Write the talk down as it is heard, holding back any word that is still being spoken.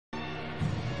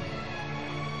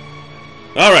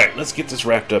Alright, let's get this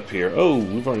wrapped up here. Oh,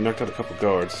 we've already knocked out a couple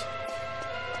guards.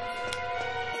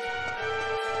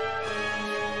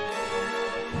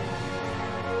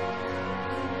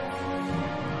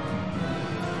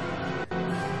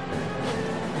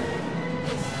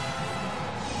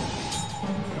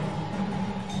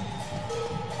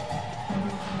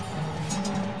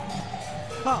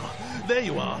 Ah, there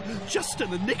you are. Just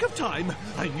in the nick of time.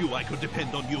 I knew I could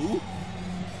depend on you.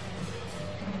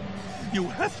 You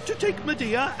have to take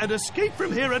Medea and escape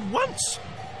from here at once.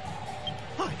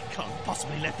 I can't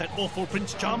possibly let that awful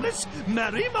Prince Charmless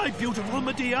marry my beautiful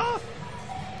Medea.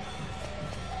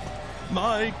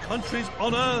 My country's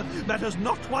honor matters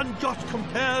not one jot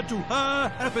compared to her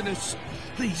happiness.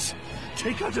 Please,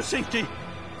 take her to safety.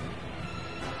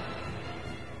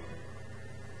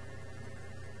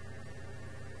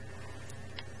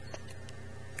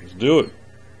 Let's do it.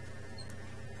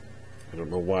 I don't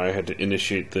know why I had to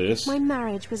initiate this. My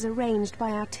marriage was arranged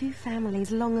by our two families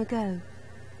long ago.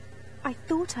 I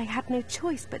thought I had no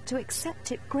choice but to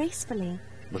accept it gracefully.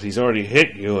 But he's already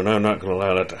hit you, and I'm not going to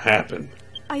allow that to happen.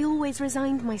 I always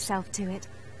resigned myself to it.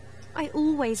 I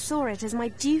always saw it as my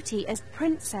duty as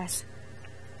princess.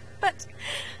 But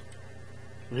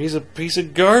He's a piece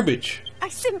of garbage. I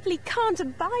simply can't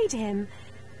abide him.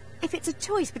 If it's a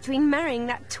choice between marrying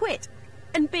that twit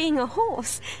and being a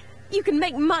horse, you can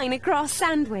make mine a grass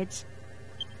sandwich.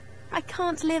 I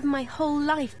can't live my whole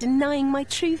life denying my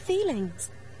true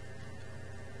feelings.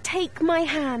 Take my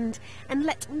hand and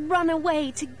let's run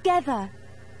away together.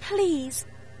 Please,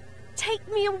 take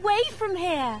me away from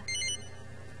here.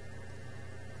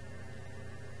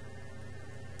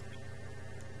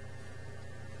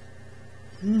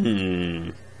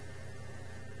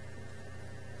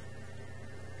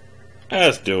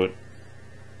 Let's do it.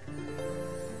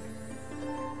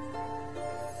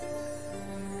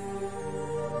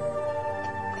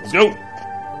 Let's go.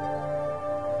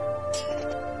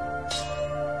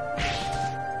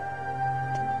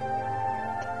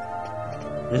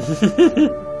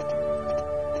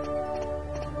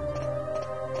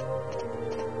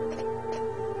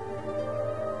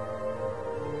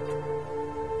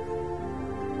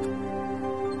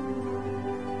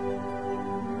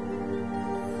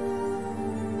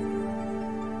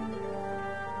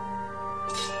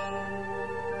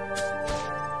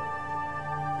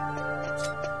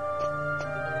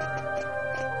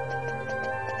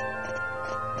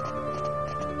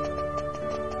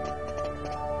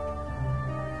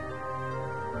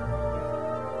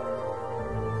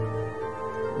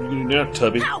 What are you doing now,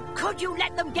 Tubby? How could you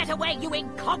let them get away, you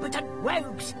incompetent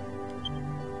rogues?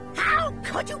 How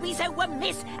could you be so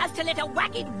amiss as to let a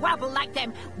wagged wobble like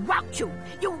them rout you,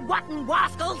 you rotten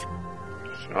rascals?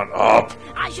 Shut up.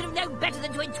 I should have known better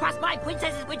than to entrust my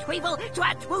princess's retrieval to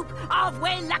a troop of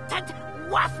reluctant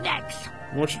waffnecks.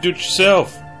 Why don't you do it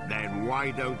yourself? Then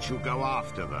why don't you go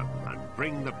after them and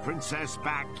bring the princess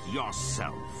back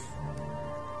yourself?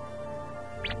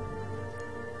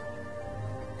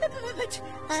 But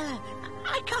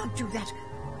I can't do that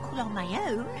all on my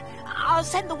own. I'll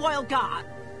send the royal guard.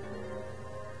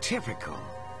 Typical.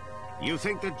 You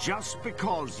think that just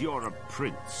because you're a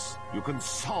prince, you can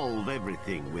solve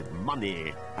everything with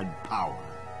money and power.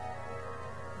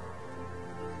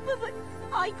 But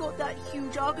I got that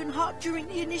huge argon heart during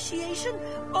the initiation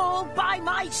all by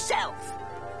myself.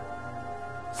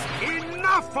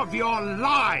 Enough of your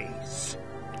lies!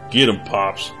 Get him,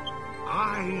 Pops.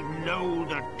 I know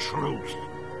the truth.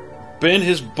 Bend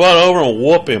his butt over and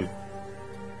whoop him.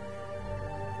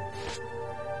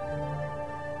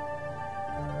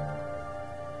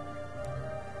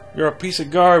 You're a piece of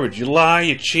garbage. You lie,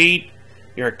 you cheat,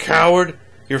 you're a coward,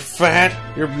 you're fat,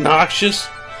 you're obnoxious.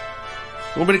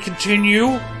 You want me to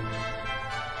continue?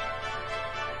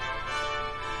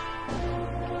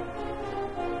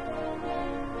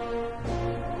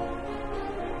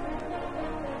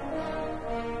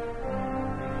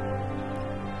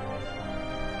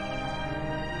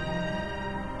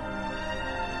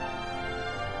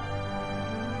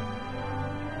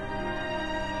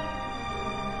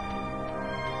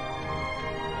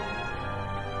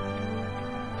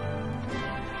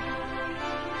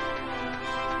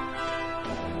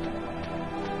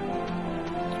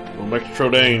 Back to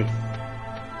Trodain.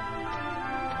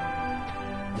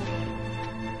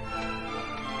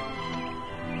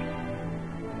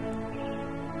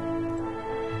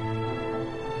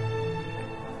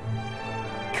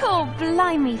 Cool,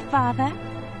 blimey, father.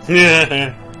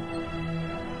 Yeah.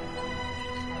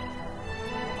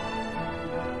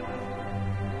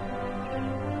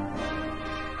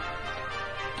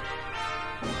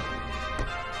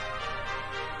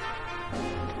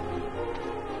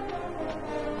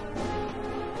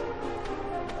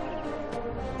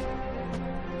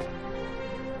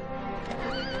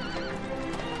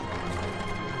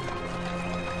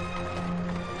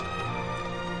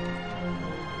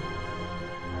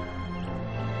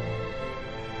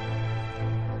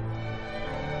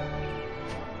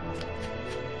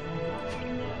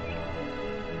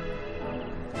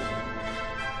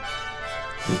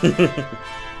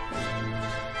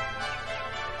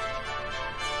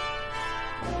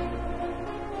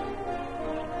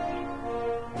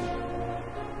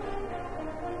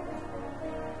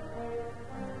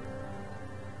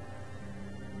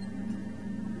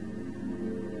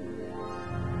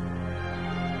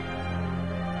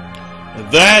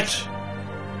 That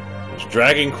is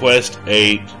Dragon Quest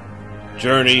VIII,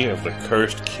 Journey of the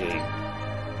Cursed King.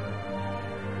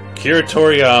 Akira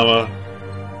Toriyama.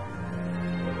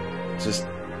 Just,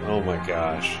 oh my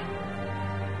gosh.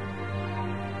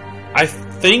 I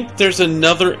think there's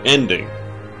another ending.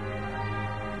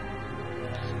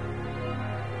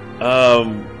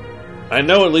 I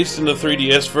know at least in the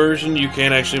 3DS version you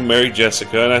can't actually marry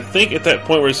Jessica, and I think at that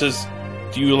point where it says,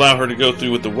 do you allow her to go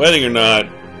through with the wedding or not,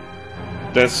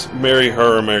 that's marry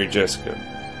her or marry Jessica.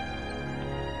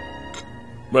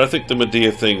 But I think the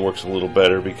Medea thing works a little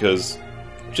better because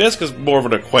Jessica's more of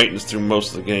an acquaintance through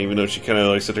most of the game, even though she kind of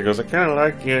like sits there and goes, I kind of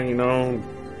like you, you know.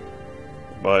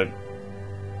 But,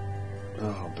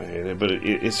 oh man, but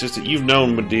it's just that you've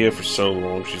known Medea for so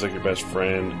long. She's like your best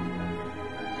friend.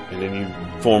 And then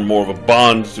you form more of a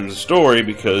bond through the story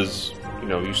because, you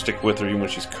know, you stick with her even when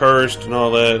she's cursed and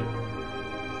all that.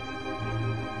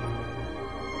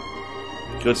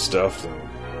 Good stuff, though.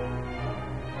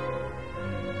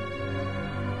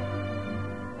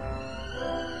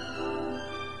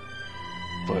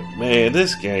 But, man,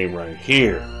 this game right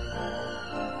here,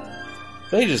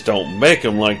 they just don't make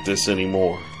them like this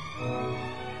anymore.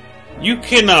 You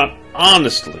cannot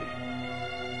honestly,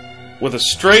 with a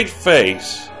straight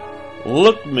face,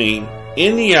 look me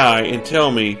in the eye and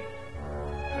tell me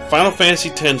Final Fantasy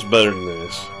X's better than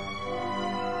this.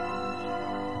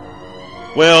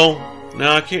 Well,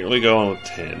 no, I can't really go on with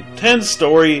 10. 10's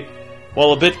story,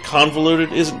 while a bit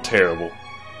convoluted, isn't terrible.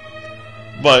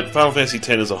 But Final Fantasy X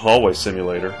is a hallway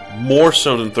simulator, more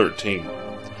so than 13.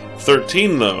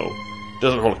 13, though,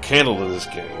 doesn't hold a candle to this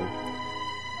game.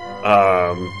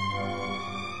 I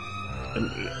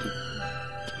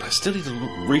still need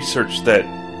to research that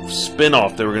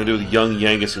spin-off they were going to do with Young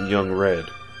Yangus and Young Red.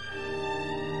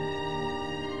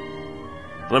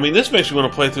 But I mean, this makes me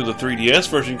want to play through the 3DS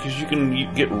version because you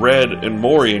can get Red and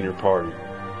Mori in your party.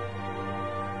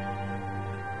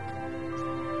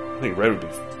 I think Red would be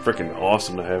freaking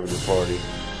awesome to have in your party.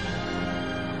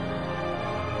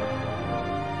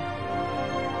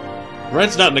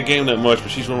 Red's not in the game that much,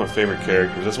 but she's one of my favorite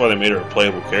characters. That's why they made her a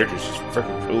playable character. She's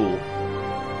freaking cool.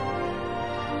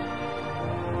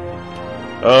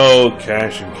 Oh,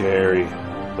 Cash and Gary.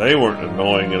 They weren't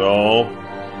annoying at all.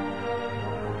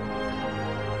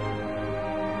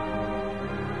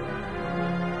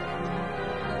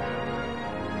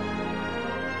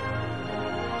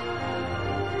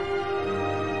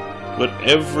 But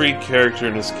every character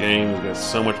in this game has got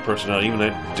so much personality, even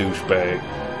that douchebag.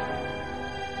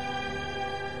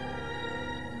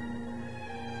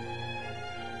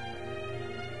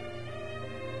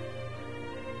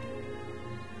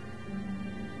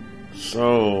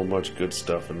 So much good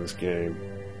stuff in this game.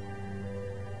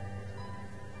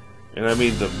 And I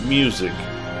mean the music,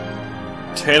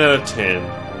 10 out of 10.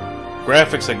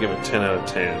 Graphics, I give it 10 out of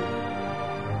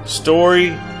 10.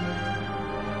 Story,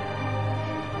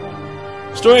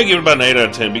 I give it about an 8 out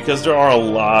of 10 because there are a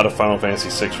lot of Final Fantasy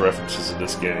VI references in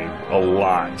this game. A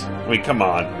lot. I mean, come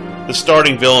on. The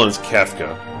starting villain is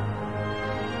Kefka.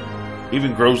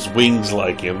 Even grows wings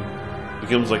like him.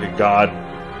 Becomes like a god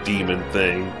demon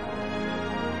thing.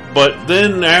 But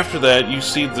then after that, you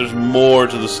see there's more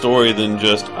to the story than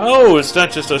just, oh, it's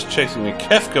not just us chasing a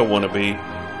Kefka wannabe.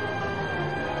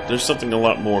 There's something a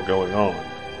lot more going on.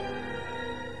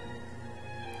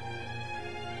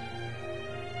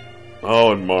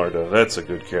 Oh, and Marta. That's a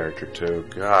good character, too.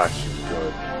 Gosh, she's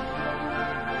good.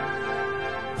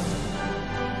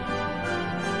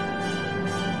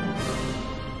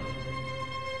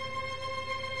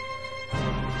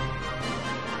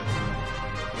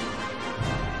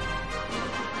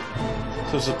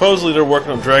 So supposedly they're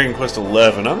working on Dragon Quest XI.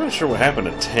 I'm not sure what happened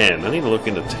to 10. I need to look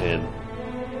into 10.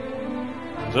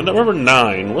 So I remember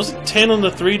 9. Was it 10 on the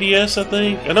 3DS, I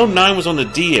think? I know 9 was on the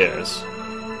DS. I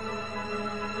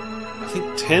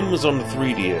think 10 was on the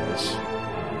 3DS.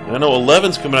 And I know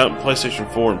 11's coming out on PlayStation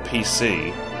 4 and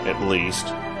PC, at least.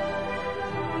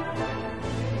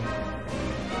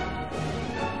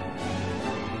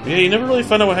 Yeah, you never really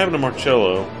find out what happened to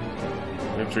Marcello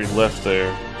after he left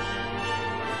there.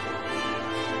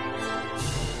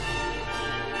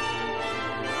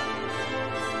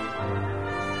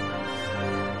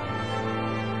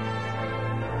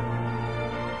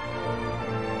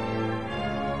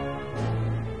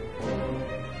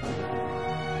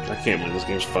 I can't believe this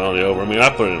game's finally over. I mean, I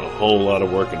put in a whole lot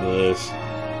of work into this.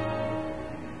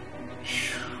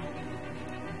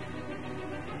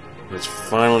 It's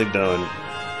finally done.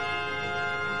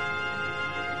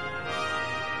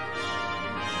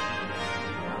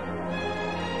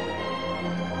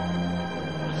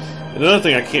 Another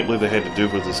thing I can't believe they had to do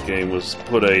with this game was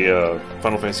put a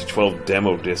Final Fantasy XII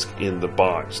demo disc in the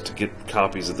box to get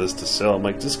copies of this to sell. I'm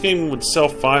like, this game would sell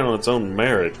fine on its own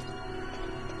merit.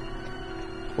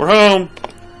 We're home!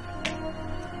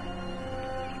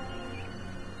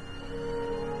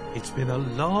 It's been a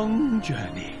long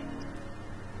journey.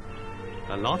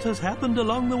 A lot has happened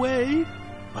along the way,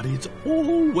 but it's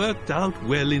all worked out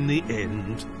well in the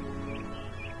end.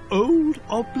 Old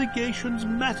obligations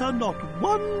matter not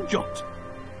one jot.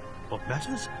 What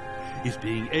matters is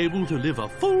being able to live a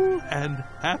full and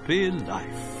happy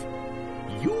life.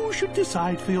 You should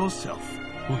decide for yourself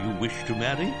who you wish to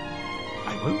marry.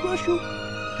 I won't rush you.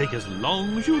 Take as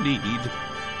long as you need.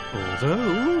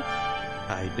 Although,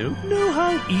 I don't know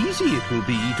how easy it will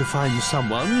be to find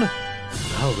someone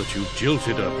now that you've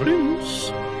jilted a prince.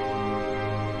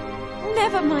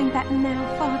 Never mind that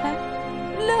now, Father.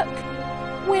 Look!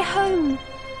 We're home.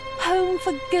 Home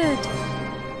for good.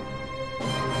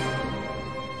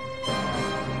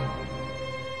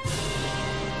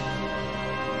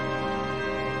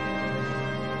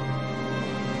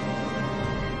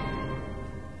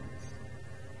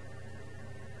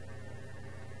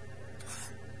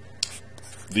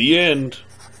 The end.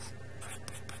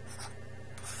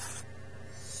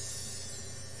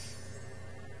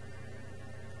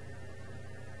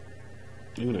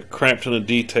 Even a crap ton of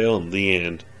detail in the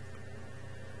end.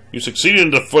 You succeeded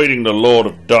in defeating the Lord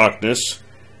of Darkness.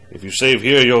 If you save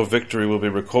here, your victory will be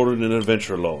recorded in an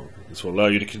adventure log. This will allow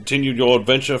you to continue your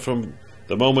adventure from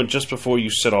the moment just before you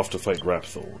set off to fight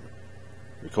Rapthorn.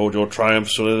 Record your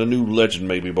triumph so that a new legend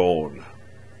may be born.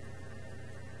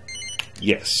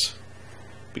 Yes.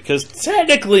 Because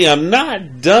technically I'm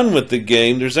not done with the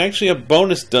game. There's actually a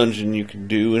bonus dungeon you can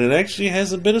do, and it actually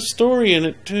has a bit of story in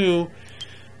it too.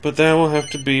 But that will have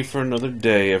to be for another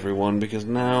day, everyone, because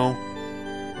now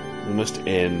we must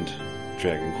end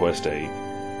Dragon Quest VIII.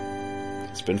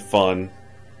 It's been fun.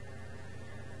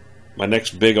 My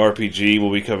next big RPG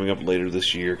will be coming up later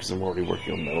this year, because I'm already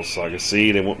working on Metal Saga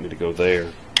C. They want me to go there.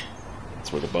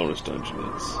 That's where the bonus dungeon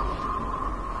is.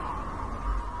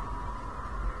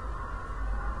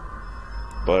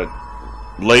 But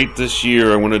late this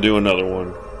year, I'm going to do another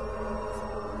one.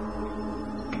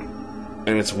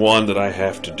 And it's one that I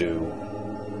have to do.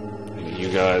 And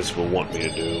you guys will want me to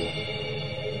do.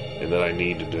 And that I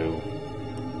need to do.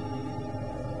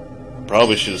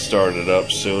 Probably should have started it up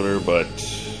sooner, but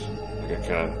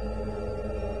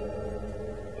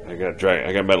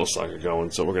I got Metal Saga going,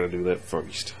 so we're gonna do that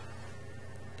first.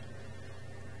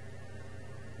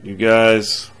 You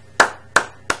guys,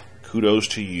 kudos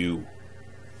to you.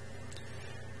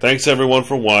 Thanks everyone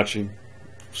for watching.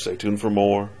 Stay tuned for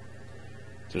more.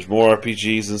 There's more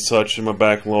RPGs and such in my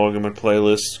backlog and my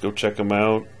playlists. Go check them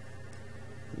out.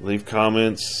 Leave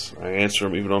comments. I answer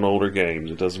them even on older games.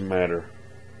 It doesn't matter.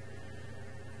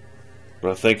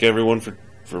 But I thank everyone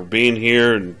for being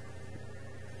here and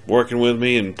working with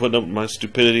me and putting up with my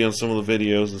stupidity on some of the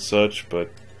videos and such. But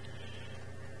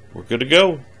we're good to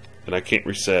go. And I can't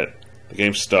reset. The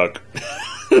game's stuck.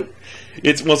 Well,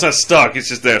 it's not stuck. It's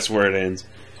just that's where it ends.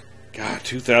 God,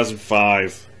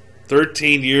 2005.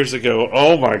 13 years ago.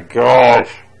 Oh my gosh.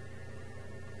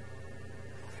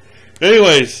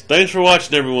 Anyways, thanks for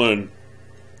watching, everyone.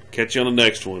 Catch you on the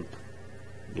next one.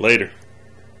 Later.